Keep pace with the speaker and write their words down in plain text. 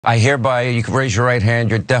I hereby, you can raise your right hand,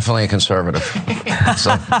 you're definitely a conservative.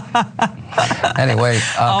 So, anyway.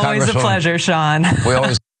 Always a pleasure, Sean. We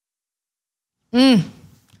always.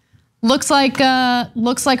 Looks like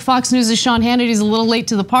Fox News' Sean Hannity's a little late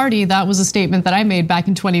to the party. That was a statement that I made back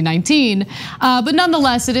in 2019. But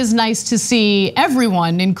nonetheless, it is nice to see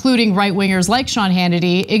everyone, including right-wingers like Sean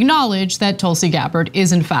Hannity, acknowledge that Tulsi Gabbard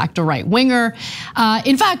is in fact a right-winger.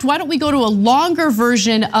 In fact, why don't we go to a longer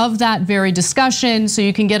version of that very discussion so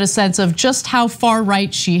you can get a sense of just how far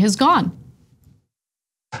right she has gone.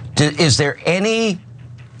 Is there any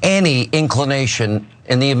inclination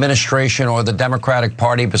in the administration or the Democratic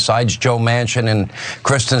Party besides Joe Manchin and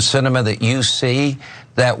Kristen Sinema that you see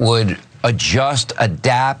that would adjust,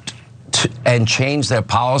 adapt, and change their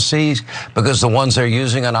policies because the ones they're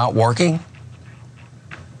using are not working?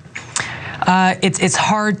 It's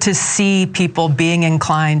hard to see people being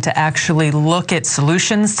inclined to actually look at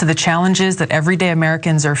solutions to the challenges that everyday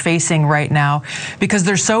Americans are facing right now, because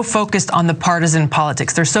they're so focused on the partisan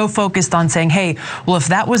politics. They're so focused on saying, hey, well, if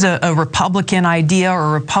that was a Republican idea or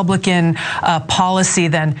a Republican policy,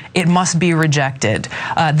 then it must be rejected.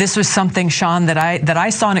 This was something, Sean, that I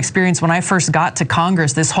saw and experienced when I first got to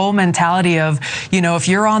Congress. This whole mentality of, if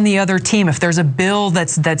you're on the other team, if there's a bill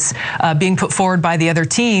that's being put forward by the other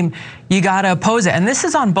team, you got to oppose it. And this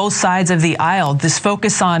is on both sides of the aisle, this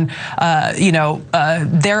focus on,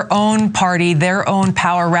 their own party, their own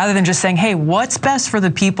power, rather than just saying, hey, what's best for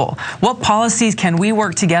the people? What policies can we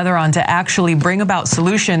work together on to actually bring about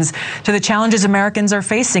solutions to the challenges Americans are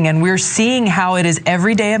facing? And we're seeing how it is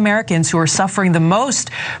everyday Americans who are suffering the most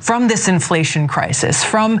from this inflation crisis,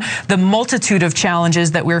 from the multitude of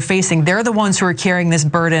challenges that we're facing. They're the ones who are carrying this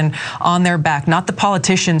burden on their back, not the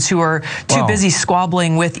politicians who are too busy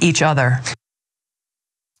squabbling with each other.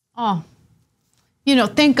 Oh,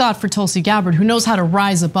 thank God for Tulsi Gabbard, who knows how to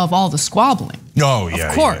rise above all the squabbling. Oh, yeah.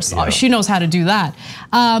 Of course, yeah. She knows how to do that.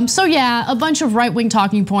 So yeah, a bunch of right-wing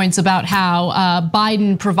talking points about how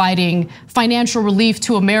Biden providing financial relief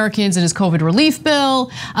to Americans in his COVID relief bill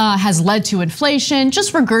has led to inflation,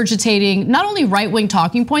 just regurgitating not only right-wing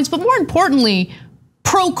talking points, but more importantly,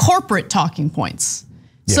 pro-corporate talking points.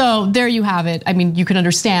 Yeah. So there you have it. I mean, you can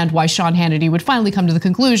understand why Sean Hannity would finally come to the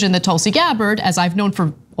conclusion that Tulsi Gabbard, as I've known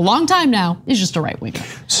for a long time now, is just a right-winger.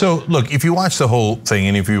 So look, if you watch the whole thing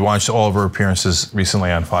and if you watched all of her appearances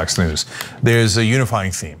recently on Fox News, there's a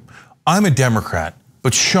unifying theme. I'm a Democrat,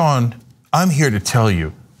 but Sean, I'm here to tell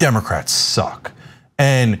you, Democrats suck.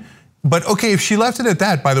 But okay, if she left it at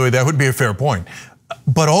that, by the way, that would be a fair point.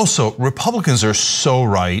 But also, Republicans are so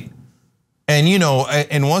right. And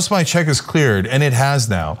and once my check is cleared, and it has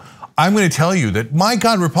now, I'm going to tell you that, my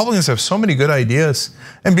God, Republicans have so many good ideas.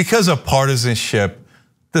 And because of partisanship,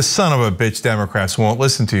 the son of a bitch Democrats won't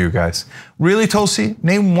listen to you guys. Really, Tulsi,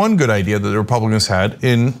 name one good idea that the Republicans had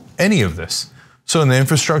in any of this. So in the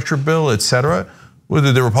infrastructure bill, et cetera,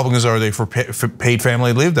 whether the Republicans are they for paid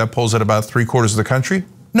family leave, that polls at about 3/4 of the country.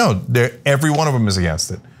 No, every one of them is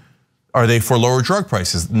against it. Are they for lower drug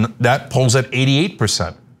prices? That polls at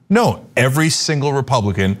 88%. No, every single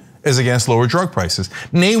Republican is against lower drug prices.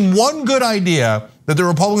 Name one good idea that the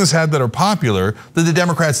Republicans had that are popular that the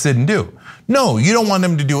Democrats didn't do. No, you don't want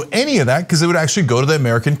them to do any of that because it would actually go to the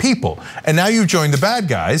American people. And now you've joined the bad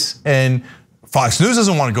guys, and Fox News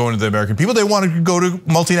doesn't want to go into the American people. They want to go to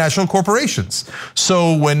multinational corporations.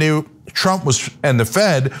 So when Trump and the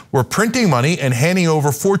Fed were printing money and handing over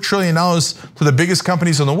 $4 trillion to the biggest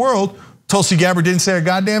companies in the world, Tulsi Gabbard didn't say a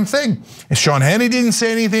goddamn thing. And Sean Hannity didn't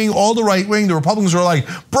say anything. All the right wing, the Republicans were like,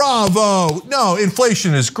 bravo, no,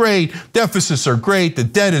 inflation is great, deficits are great, the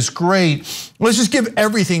debt is great. Let's just give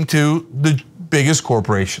everything to the biggest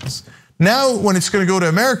corporations. Now, when it's gonna go to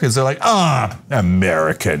Americans, they're like,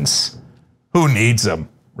 Americans, who needs them,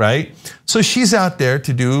 right? So she's out there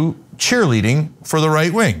to do cheerleading for the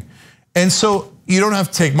right wing. And so you don't have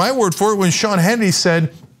to take my word for it. When Sean Hannity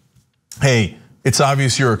said, hey, it's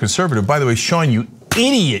obvious you're a conservative. By the way, Sean, you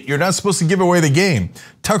idiot, you're not supposed to give away the game.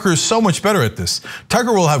 Tucker is so much better at this.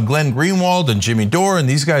 Tucker will have Glenn Greenwald and Jimmy Dore and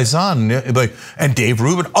these guys on, and Dave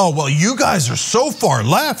Rubin. Oh, well, you guys are so far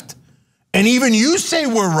left. And even you say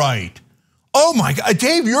we're right. Oh my God,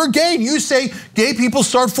 Dave, you're gay. You say gay people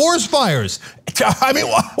start forest fires. I mean,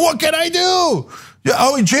 what can I do?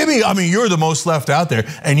 Oh, Jimmy, I mean, you're the most left out there,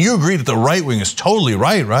 and you agree that the right wing is totally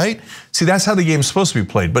right? See, that's how the game's supposed to be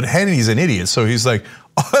played, but Hannity's an idiot, so he's like,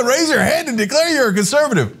 raise your hand and declare you're a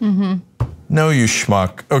conservative. No, you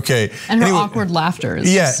schmuck, okay. And her awkward laughter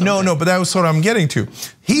is so no, but that was what I'm getting to.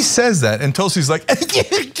 He says that, and Tulsi's like,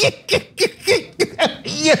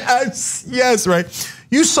 yes, right?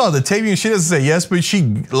 You saw the taping, she doesn't say yes, but she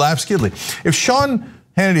laughs giddily. If Sean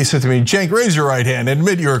Hannity said to me, Cenk, raise your right hand,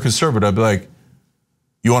 admit you're a conservative. I'd be like,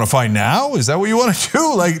 you want to fight now? Is that what you want to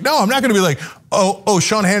do? Like, no, I'm not going to be like, oh,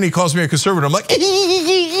 Sean Hannity calls me a conservative. I'm like,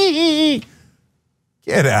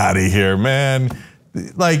 get out of here, man.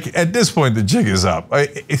 Like, at this point, the jig is up. Are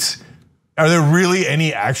there really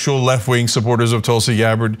any actual left-wing supporters of Tulsi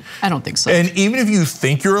Gabbard? I don't think so. And even if you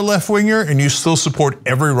think you're a left-winger and you still support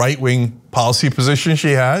every right-wing policy position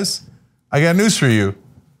she has, I got news for you.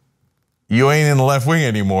 You ain't in the left wing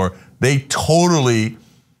anymore. They totally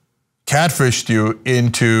catfished you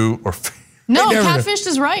into, or no, catfished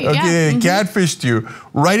is right. Okay, yeah. Catfished you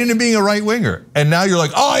right into being a right winger, and now you're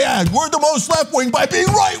like, oh yeah, we're the most left wing by being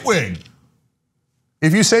right wing.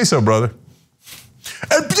 If you say so, brother.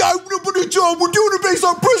 And we're doing it based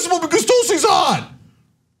on principle because Tulsi's on,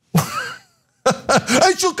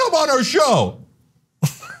 and she'll come on our show.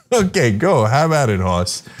 Okay, go have at it,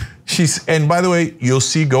 Hoss. And by the way, you'll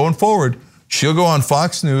see going forward, she'll go on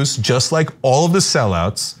Fox News just like all of the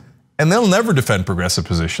sellouts, and they'll never defend progressive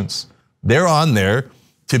positions. They're on there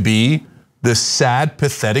to be the sad,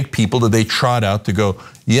 pathetic people that they trot out to go,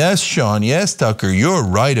 yes, Sean, yes, Tucker, you're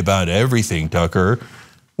right about everything, Tucker.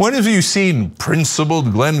 When have you seen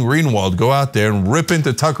principled Glenn Greenwald go out there and rip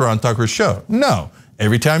into Tucker on Tucker's show? No.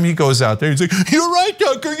 Every time he goes out there, he's like, you're right,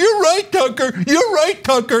 Tucker, you're right, Tucker, you're right,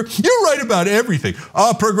 Tucker, you're right about everything.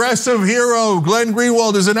 A progressive hero, Glenn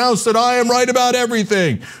Greenwald, has announced that I am right about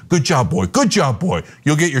everything. Good job, boy, good job, boy.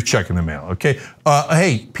 You'll get your check in the mail, okay?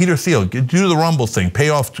 Hey, Peter Thiel, do the Rumble thing, pay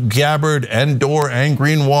off Gabbard and Dorr and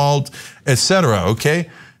Greenwald, etc. okay?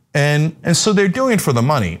 And so they're doing it for the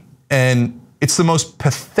money. And it's the most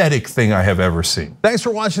pathetic thing I have ever seen. Thanks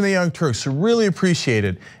for watching The Young Turks, really appreciate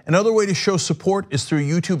it. Another way to show support is through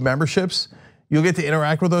YouTube memberships. You'll get to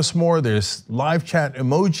interact with us more. There's live chat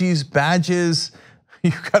emojis, badges.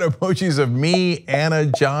 You've got emojis of me, Anna,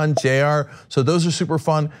 John, JR, so those are super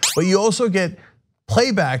fun. But you also get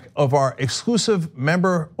playback of our exclusive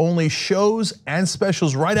member-only shows and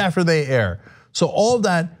specials right after they air. So all of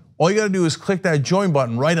that, all you gotta do is click that join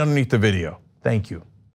button right underneath the video. Thank you.